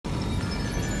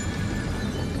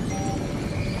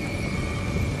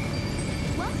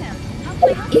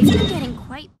It's been getting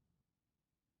quite...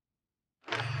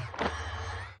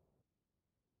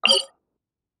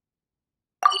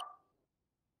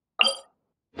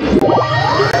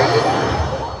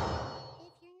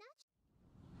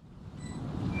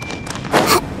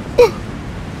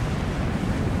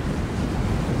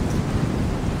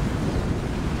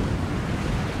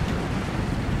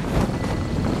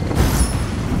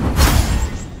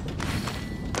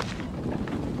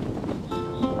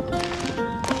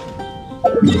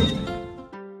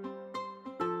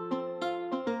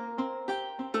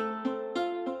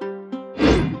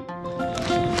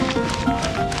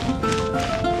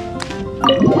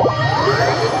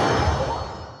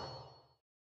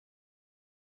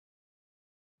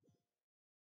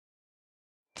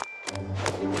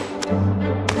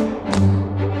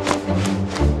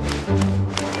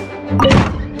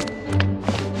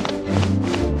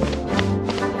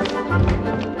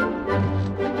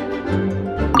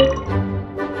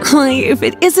 Why, if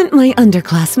it isn't my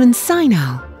underclassman,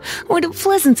 Sino. What a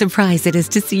pleasant surprise it is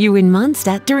to see you in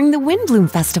Mondstadt during the Windblume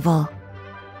Festival.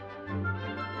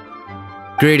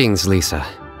 Greetings, Lisa.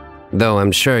 Though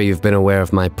I'm sure you've been aware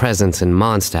of my presence in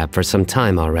Mondstadt for some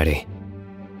time already.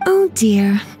 Oh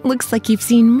dear, looks like you've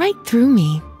seen right through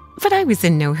me. But I was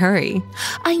in no hurry.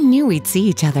 I knew we'd see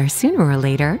each other sooner or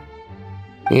later.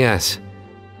 Yes.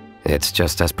 It's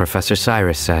just as Professor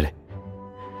Cyrus said.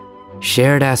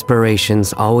 Shared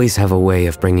aspirations always have a way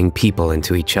of bringing people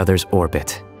into each other's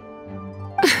orbit.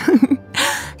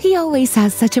 He always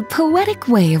has such a poetic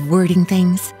way of wording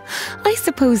things. I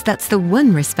suppose that's the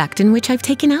one respect in which I've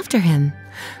taken after him.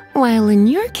 While in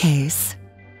your case...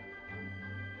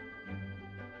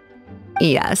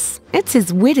 Yes, it's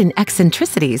his wit and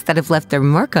eccentricities that have left their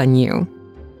mark on you.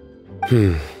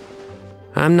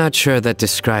 I'm not sure that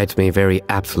describes me very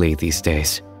aptly these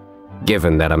days,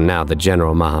 given that I'm now the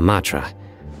General Mahamatra.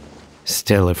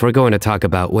 Still, if we're going to talk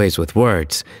about ways with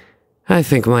words, I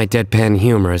think my deadpan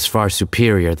humor is far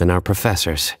superior than our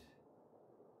professor's.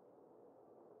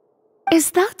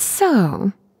 Is that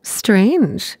so?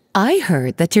 Strange. I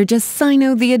heard that you're just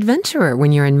Sino the Adventurer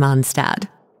when you're in Mondstadt.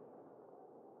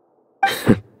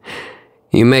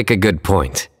 You make a good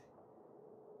point.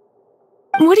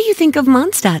 What do you think of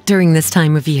Mondstadt during this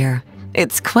time of year?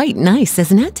 It's quite nice,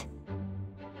 isn't it?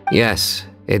 Yes,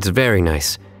 it's very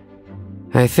nice.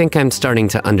 I think I'm starting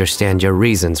to understand your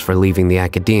reasons for leaving the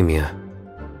academia.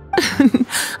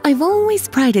 I've always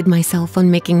prided myself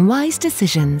on making wise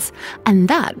decisions, and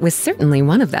that was certainly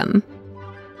one of them.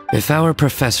 If our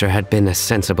professor had been as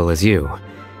sensible as you,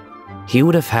 he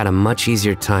would have had a much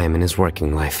easier time in his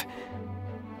working life.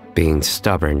 Being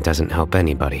stubborn doesn't help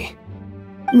anybody.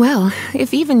 Well,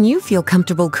 if even you feel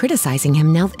comfortable criticizing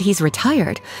him now that he's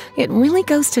retired, it really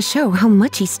goes to show how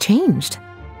much he's changed.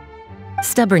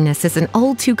 Stubbornness is an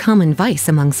all-too-common vice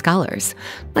among scholars.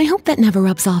 I hope that never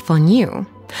rubs off on you.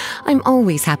 I'm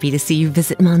always happy to see you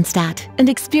visit Mondstadt and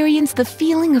experience the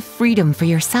feeling of freedom for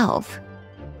yourself.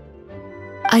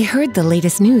 I heard the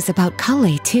latest news about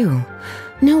Kale, too.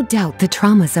 No doubt the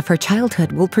traumas of her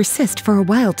childhood will persist for a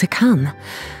while to come.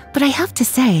 But I have to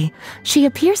say, she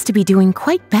appears to be doing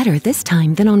quite better this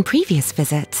time than on previous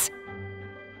visits.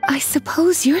 I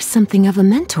suppose you're something of a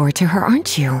mentor to her,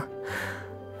 aren't you?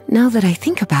 Now that I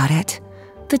think about it,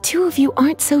 the two of you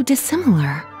aren't so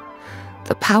dissimilar.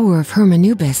 The power of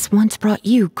Hermanubis once brought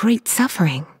you great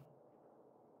suffering.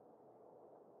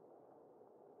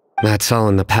 That's all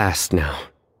in the past now.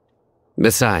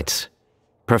 Besides,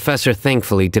 Professor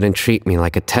thankfully didn't treat me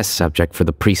like a test subject for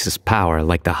the priest's power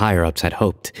like the higher-ups had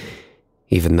hoped,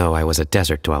 even though I was a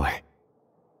desert dweller.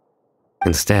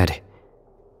 Instead,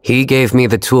 he gave me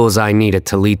the tools I needed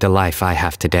to lead the life I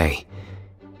have today.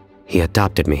 He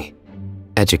adopted me,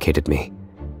 educated me,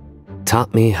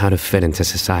 taught me how to fit into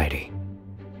society.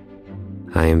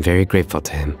 I am very grateful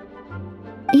to him.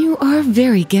 You are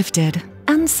very gifted,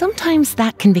 and sometimes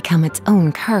that can become its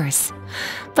own curse.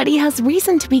 But he has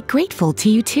reason to be grateful to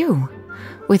you too.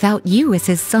 Without you as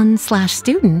his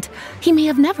son/student, he may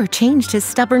have never changed his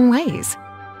stubborn ways.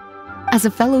 As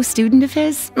a fellow student of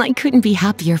his, I couldn't be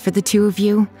happier for the two of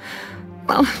you.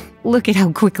 Well, look at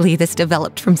how quickly this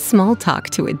developed from small talk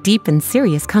to a deep and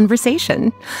serious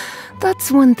conversation.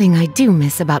 That's one thing I do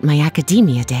miss about my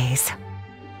academia days.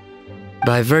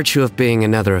 By virtue of being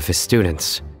another of his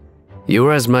students, you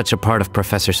were as much a part of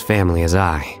Professor's family as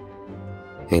I.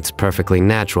 It's perfectly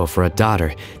natural for a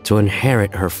daughter to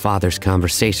inherit her father's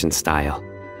conversation style.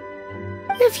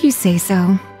 If you say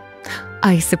so.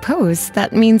 I suppose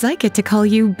that means I get to call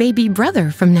you baby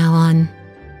brother from now on.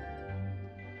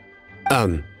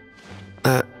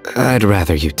 I'd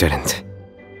rather you didn't.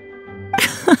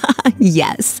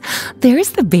 Yes,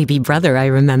 There's the baby brother I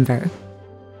remember.